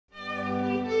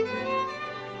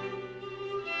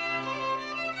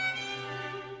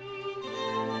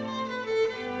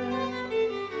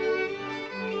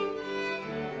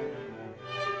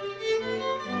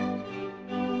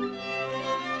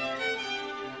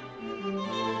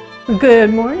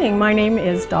Good morning. My name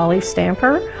is Dolly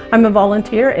Stamper. I'm a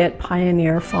volunteer at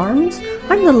Pioneer Farms.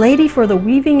 I'm the lady for the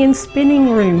weaving and spinning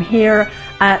room here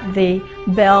at the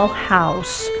Bell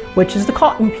House, which is the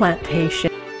cotton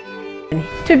plantation.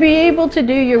 To be able to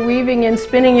do your weaving and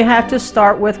spinning, you have to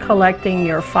start with collecting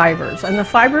your fibers. And the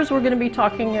fibers we're going to be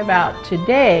talking about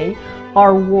today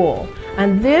are wool.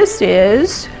 And this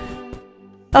is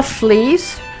a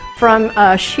fleece from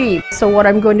a sheep. So what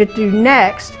I'm going to do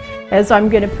next is I'm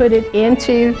going to put it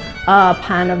into a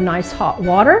pan of nice hot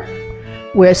water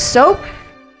with soap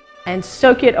and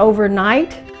soak it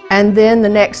overnight. And then the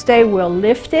next day we'll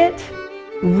lift it,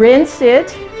 rinse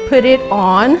it, put it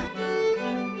on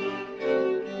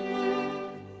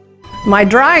my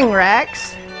drying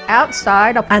racks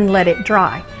outside and let it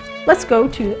dry. Let's go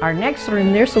to our next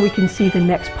room there so we can see the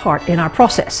next part in our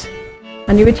process.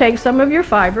 And you would take some of your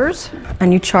fibers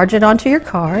and you charge it onto your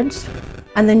cards.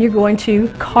 And then you're going to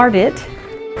card it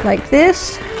like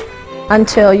this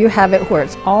until you have it where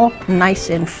it's all nice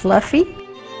and fluffy.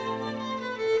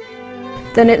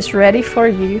 Then it's ready for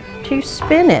you to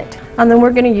spin it. And then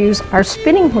we're going to use our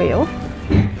spinning wheel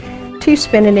to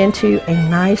spin it into a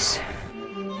nice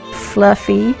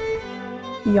fluffy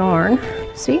yarn.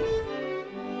 See?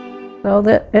 So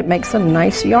that it makes a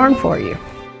nice yarn for you.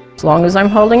 As long as I'm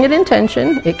holding it in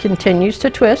tension, it continues to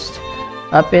twist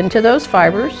up into those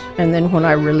fibers, and then when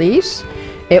I release,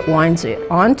 it winds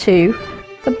it onto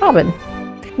the bobbin.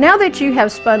 Now that you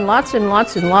have spun lots and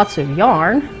lots and lots of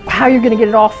yarn, how you're going to get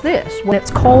it off this? When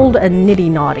it's called a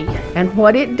niddy-noddy. And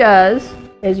what it does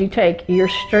is you take your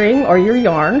string or your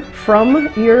yarn from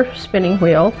your spinning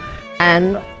wheel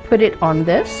and put it on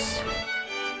this,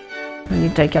 and you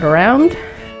take it around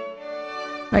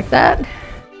like that,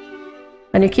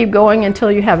 and you keep going until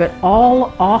you have it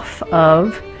all off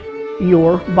of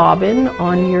your bobbin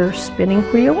on your spinning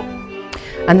wheel.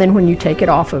 And then when you take it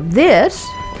off of this,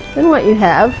 then what you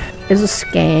have is a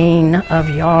skein of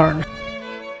yarn.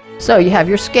 So you have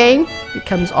your skein, it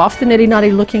comes off the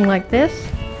niddy-noddy looking like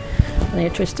this, and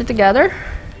you twist it together,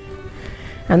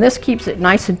 and this keeps it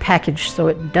nice and packaged so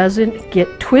it doesn't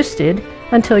get twisted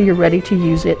until you're ready to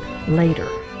use it later.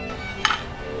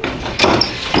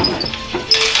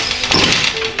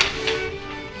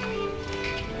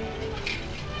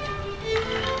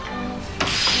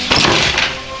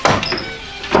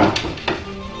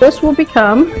 This will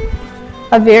become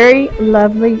a very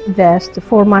lovely vest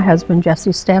for my husband,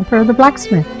 Dolly Stamper, the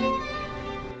blacksmith.